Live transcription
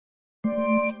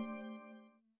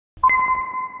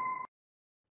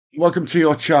Welcome to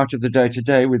your chart of the day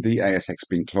today with the ASX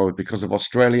being closed because of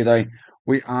Australia Day.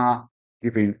 We are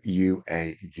giving you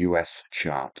a US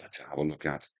chart to have a look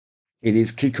at. It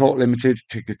is KeyCorp Limited,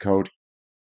 ticker code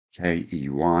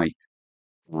KEY,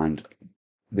 and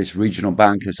this regional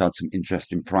bank has had some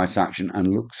interesting price action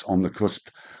and looks on the cusp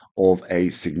of a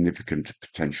significant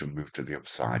potential move to the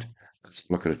upside. Let's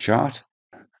look at a chart.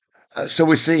 So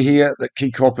we see here that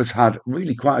KeyCorp has had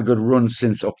really quite a good run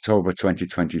since October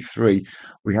 2023.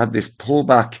 We had this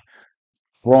pullback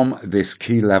from this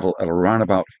key level at around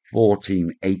about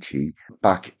 1480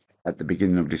 back at the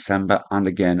beginning of December and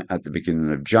again at the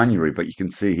beginning of January. But you can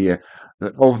see here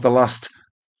that over the last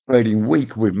trading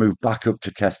week, we've moved back up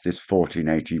to test this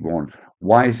 1481.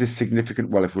 Why is this significant?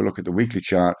 Well, if we look at the weekly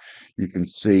chart, you can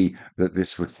see that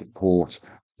this was support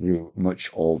through much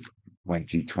of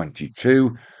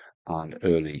 2022 and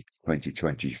early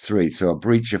 2023. So a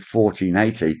breach of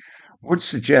 1480 would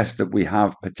suggest that we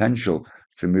have potential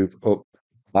to move up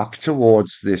back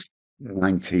towards this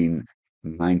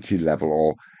 1990 level,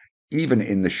 or even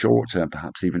in the short term,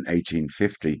 perhaps even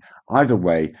 1850. Either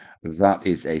way, that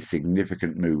is a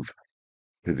significant move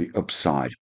to the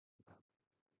upside.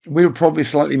 We would probably be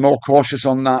slightly more cautious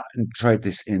on that and trade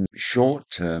this in short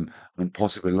term and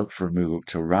possibly look for a move up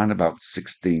to around about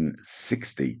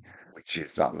 1660, which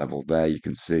is that level there. You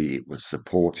can see it was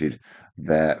supported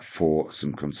there for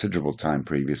some considerable time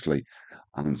previously.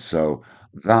 And so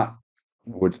that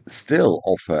would still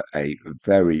offer a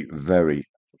very, very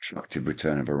attractive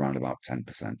return of around about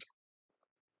 10%.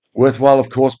 Worthwhile, of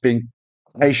course, being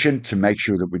patient to make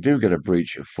sure that we do get a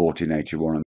breach of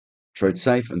 1481. Trade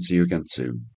safe and see you again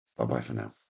soon. Bye bye for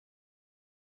now.